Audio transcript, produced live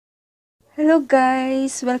Hello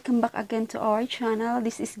guys! Welcome back again to our channel.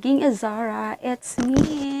 This is Ging Azara. It's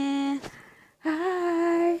me!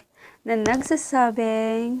 Hi! Na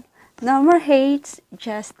nagsasabing, no more hates,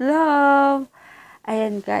 just love.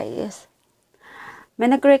 Ayan guys. May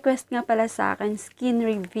nag-request nga pala sa akin, skin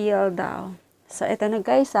reveal daw. So ito na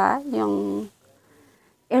guys yung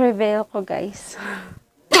i-reveal ko guys.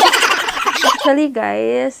 Actually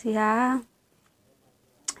guys, yeah.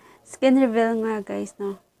 Skin reveal nga guys,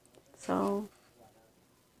 no. So,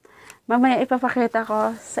 mamaya ipapakita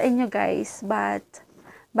ko sa inyo guys. But,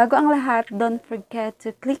 bago ang lahat, don't forget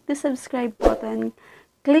to click the subscribe button,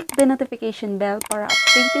 click the notification bell para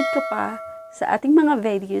updated ka pa sa ating mga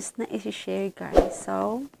videos na isi-share guys.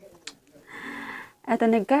 So, eto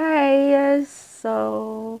na guys.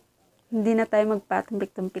 So, hindi na tayo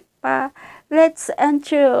magpatumpik-tumpik pa. Let's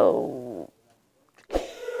intro!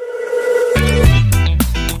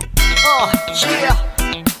 Oh, yeah!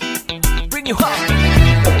 Bring you up.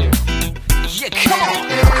 Yeah, come on.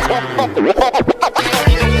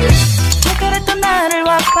 그랬던 나를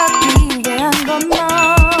와빠지게 한 건 너.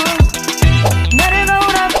 나를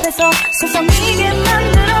거울 앞에서 서성이게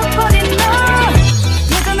만들어버린 너.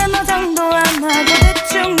 예전엔 너 장도 안 하고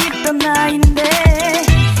대충 입던 나인데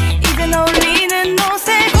이젠 어울리는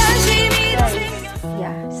옷에 관심이 더 생겼어.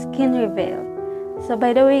 Yeah, skin reveal. So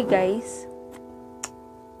by the way guys,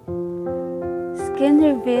 skin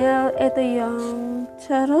reveal, ito yung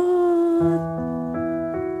charot.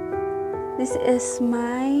 This is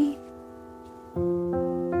my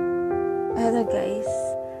ito guys.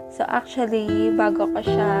 So actually, bago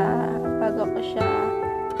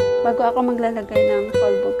ako maglalagay ng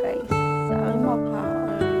polvo guys sa aking mukha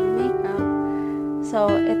or makeup.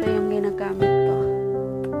 So ito yung ginagamit ko.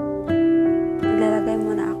 Maglalagay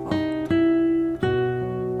muna ako.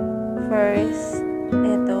 First,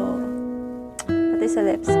 ito sa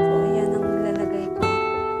lips ko. Yan ang nilalagay ko.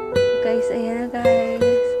 So guys, ayan na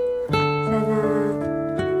guys. Sana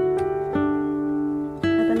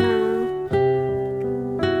ito na.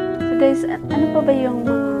 So guys, ano pa ba yung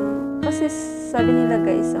mga kasi sabi nila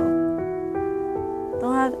guys, so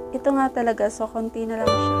ito nga talaga, so konti na lang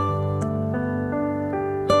siya.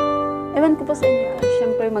 Ewan ko po sa inyo,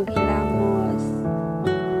 syempre maghilamos.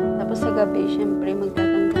 Tapos sa gabi, syempre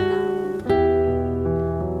magtatanggal ng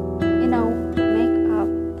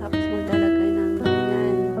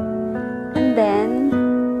then,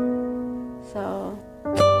 so,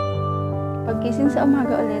 pagkising sa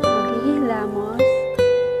umaga ulit, maghihilamos.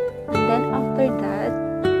 And then, after that,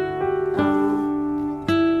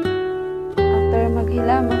 after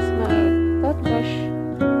maghilamos, mag-toothbrush,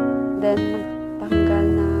 then, magtanggal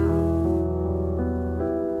na,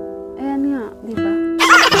 ayan nga, diba?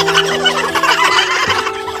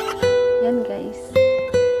 Yan, guys.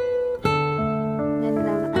 Yan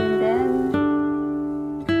lang. And then,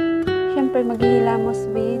 syempre maghihilamos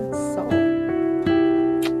with soap.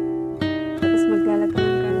 Tapos maglalagay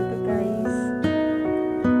ng ganito guys.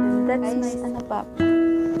 And that's guys, nice. Ano pa?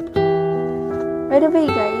 By the way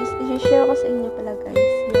guys, i-share ko sa inyo pala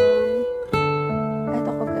guys yung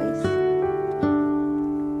eto ko guys.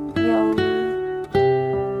 Yung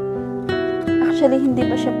actually hindi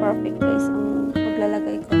pa siya perfect guys ang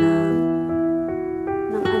paglalagay ko ng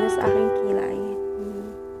ano sa aking kilay.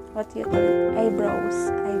 What do you call it?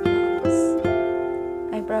 Eyebrows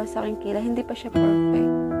sa aking kilay. Hindi pa siya perfect.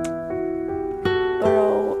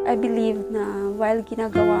 Pero, I believe na while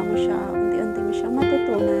ginagawa mo siya, unti-unti mo siyang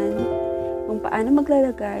matutunan kung paano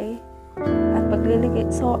maglalagay at paglalagay.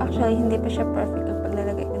 So, actually, hindi pa siya perfect ang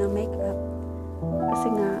paglalagay ko ng makeup. Kasi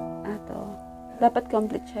nga, dapat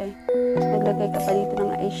complete siya eh. Maglagay ka pa dito ng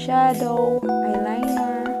eyeshadow,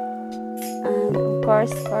 eyeliner, and of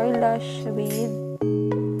course, eyelash with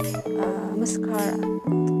mascara.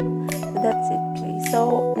 That's it guys.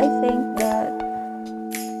 So, I think that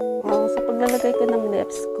sa paglalagay ko ng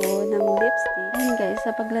lips ko, ng lipstick, and guys,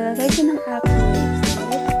 sa paglalagay ko ng aking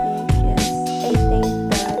lipstick, yes, I think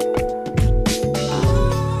that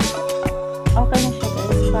okay na siya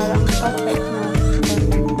guys. Parang perfect na.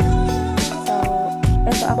 So,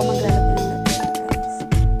 ito ako maglalagay ng lipstick guys.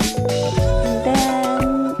 And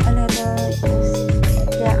then, a little is,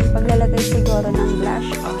 yeah, ang paglalagay siguro ng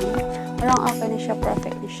blush on, parang okay na siya,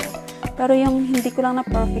 perfect na siya. Pero yung hindi ko lang na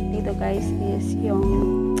perfect dito guys is yung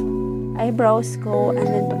eyebrows ko, and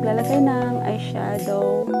then paglalagay ng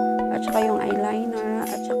eyeshadow, at saka yung eyeliner,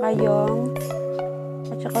 at saka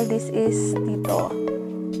this is dito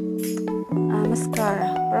mascara.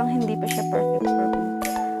 Parang hindi pa siya perfect for me.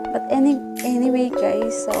 But anyway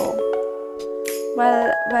guys, so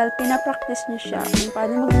while pinapractice nyo siya kung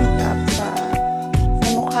paano mag-makeup sa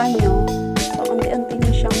mukha nyo, so unti-unti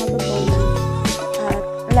nyo siyang matutunan.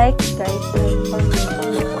 like guys, for me,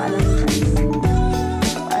 hindi ko alam guys. Hindi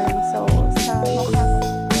ko alam. So, sa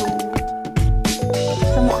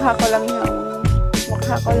mukha ko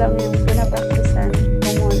lang yung pinapraktisan ko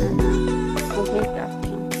muna na mag-makeup.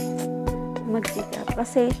 No? Mag-makeup.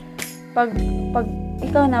 Kasi, pag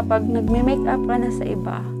ikaw na, pag nagme-makeup ka na sa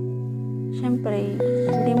iba, syempre,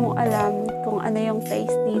 hindi mo alam kung ano yung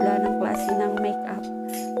taste nila ng klase ng makeup.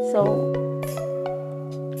 So,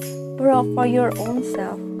 pero for your own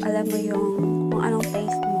self, alam mo yung kung anong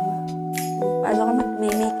taste mo. Paano ka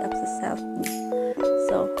mag-makeup sa self mo.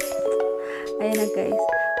 So, ayun na guys.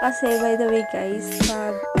 Kasi, by the way guys,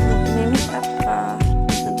 pag nag-makeup ka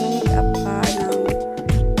ng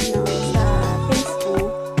sa face mo,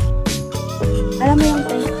 alam mo yung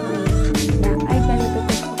taste mo na, ay, ganito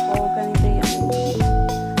gusto ko, ganito yung.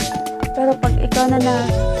 Pero pag ikaw na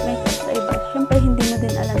makeup sa iba, syempre hindi mo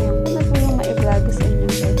din alam yung ma-vlog sa inyo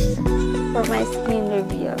guys for my skin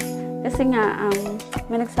reveal. Kasi nga,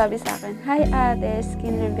 may nagsabi sa akin, hi ate,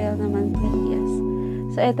 skin reveal naman please.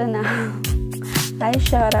 So, eto na. Hi,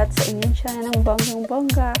 shoutout sa inyo siya ng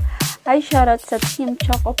bonggang-bongga. Hi, shoutout sa Team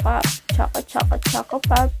Choco Pop. Choco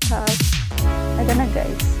Pop. Eto na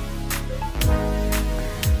guys.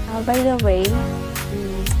 By the way,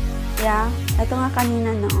 yeah, eto nga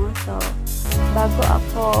kanina no. So, bago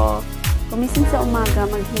ako gumising sa umaga,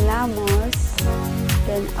 maghilamos.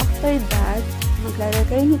 Then, after that,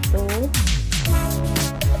 maglalagay nito.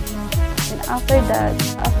 Then, after that,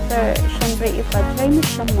 syempre, ipa-dry mo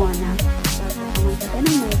siya muna. Bago ka maglagay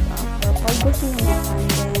ng makeup. Or pag gusto yung mukha,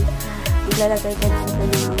 then, maglalagay ka nito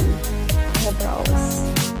ng eyebrows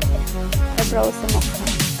sa mukha.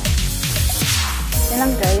 Yan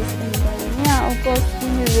lang guys. And then, yeah, of course,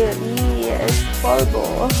 skin really is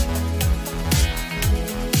polvo.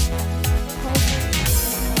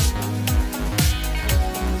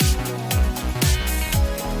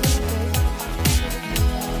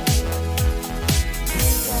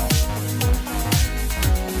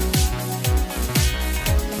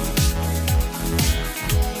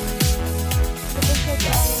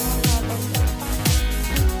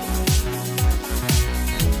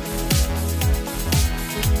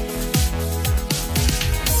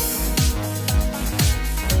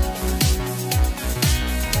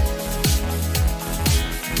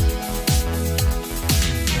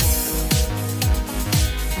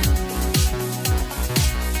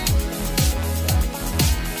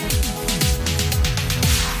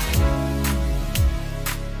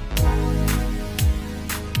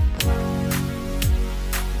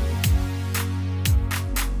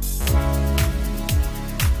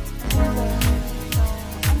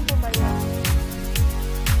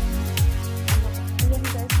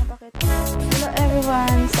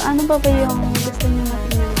 So, ano ba yung gusto nyo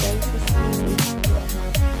matingin guys sa skin?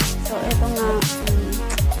 So, ito nga,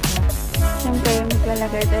 syempre,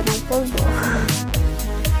 maglalagay tayo ng polvo.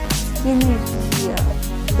 Skin reveal.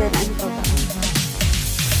 Then, ano pa ba?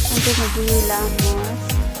 Syempre, maghihilamos.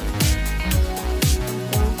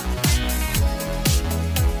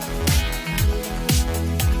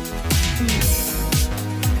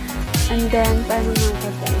 And then, paano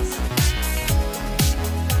nga guys?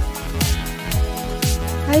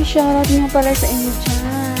 Hi, shoutout nga pala sa inyo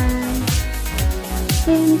dyan.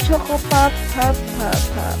 Team Choco Pop.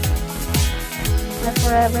 Na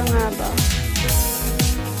forever nga ba?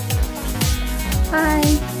 Hi,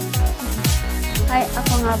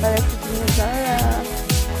 ako nga pala si Ging Azara.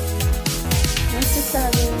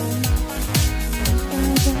 Nagsasabi.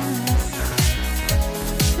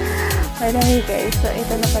 By the way guys, so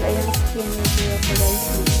ito na pala yung skin reveal ko guys.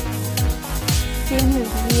 Skin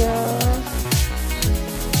reveal.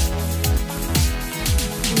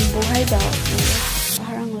 Buhay daw.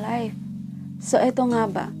 Parang life. So, ito nga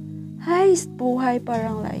ba? Hi, buhay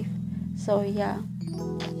parang life. So, yeah.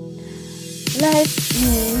 Life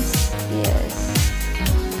means, yes.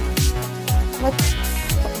 But,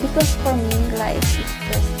 because for me, life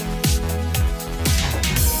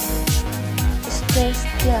is just,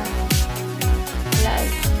 yeah.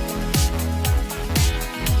 Life.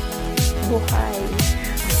 Buhay.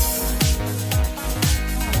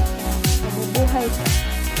 Buhay ka.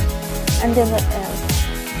 And then what else?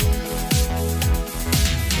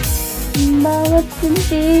 Bawat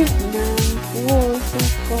tintig ng puso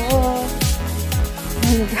ko.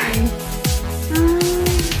 And guys,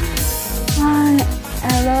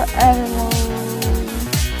 hello everyone.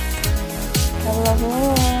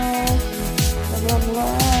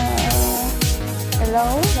 Hello?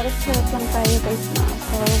 Sarap lang tayo guys na.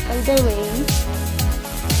 So, by the way,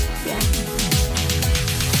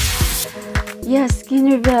 Yes, Skin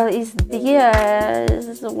Reveal is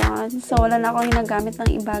this one. So, wala na akong ginagamit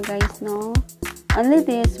ng iba, guys, no? Only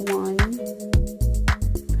this one.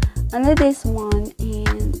 Only this one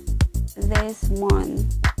and this one.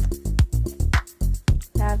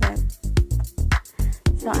 Love it.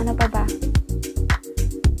 So, ano pa ba?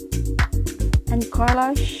 And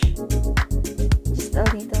colors. Just a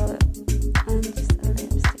little. And just a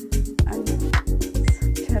lipstick. And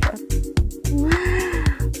charot.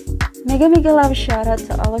 Mega love shout out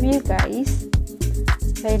to all of you guys.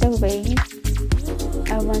 By the way,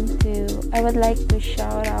 I would like to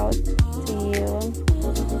shout out to you,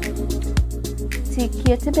 to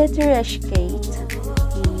Cute Rush Kate.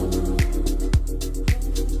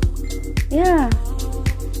 Yeah,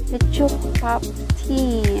 the Chook Pop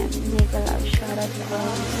team. Mega love shout out to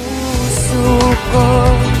all of you. Of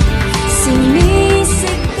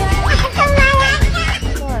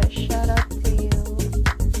course, shout out to you.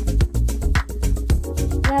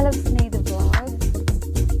 Lalabs made the vlog.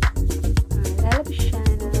 Lalabs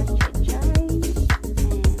Shana, Chichay,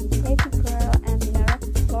 and Baby Girl, and Merit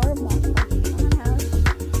Gormont from Human House.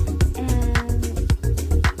 And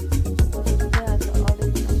yeah, to all the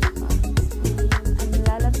people. And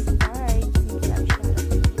Lalabs Art, Mega love shout out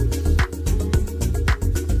to you.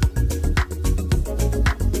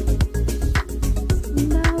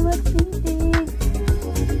 Bawat pintig.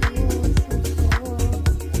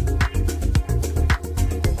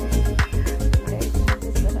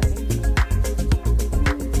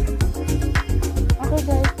 Okay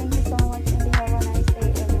guys, thank you so much and have a nice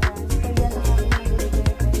day everyone. So yan ang aking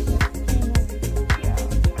mag-share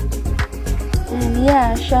guys. And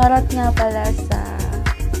yeah, shoutout nga pala sa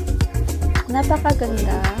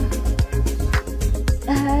napakaganda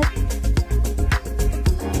at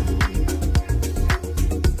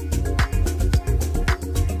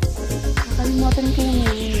nakalimutan ko yung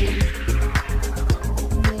name.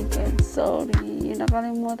 Oh my god, sorry.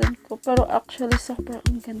 Nakalimutan ko. Pero actually, sobrang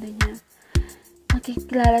ang ganda niya.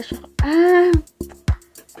 Nakikilala siya.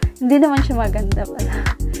 Hindi naman siya maganda pala.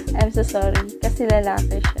 I'm so sorry. Kasi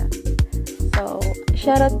lalaki siya. So,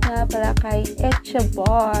 shoutout nga pala kay Echa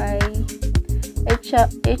Boy. Echa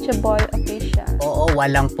Boy Official. Oo,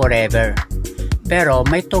 walang forever. Pero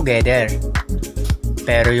may together.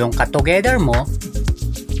 Pero yung ka-together mo,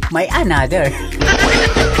 may another.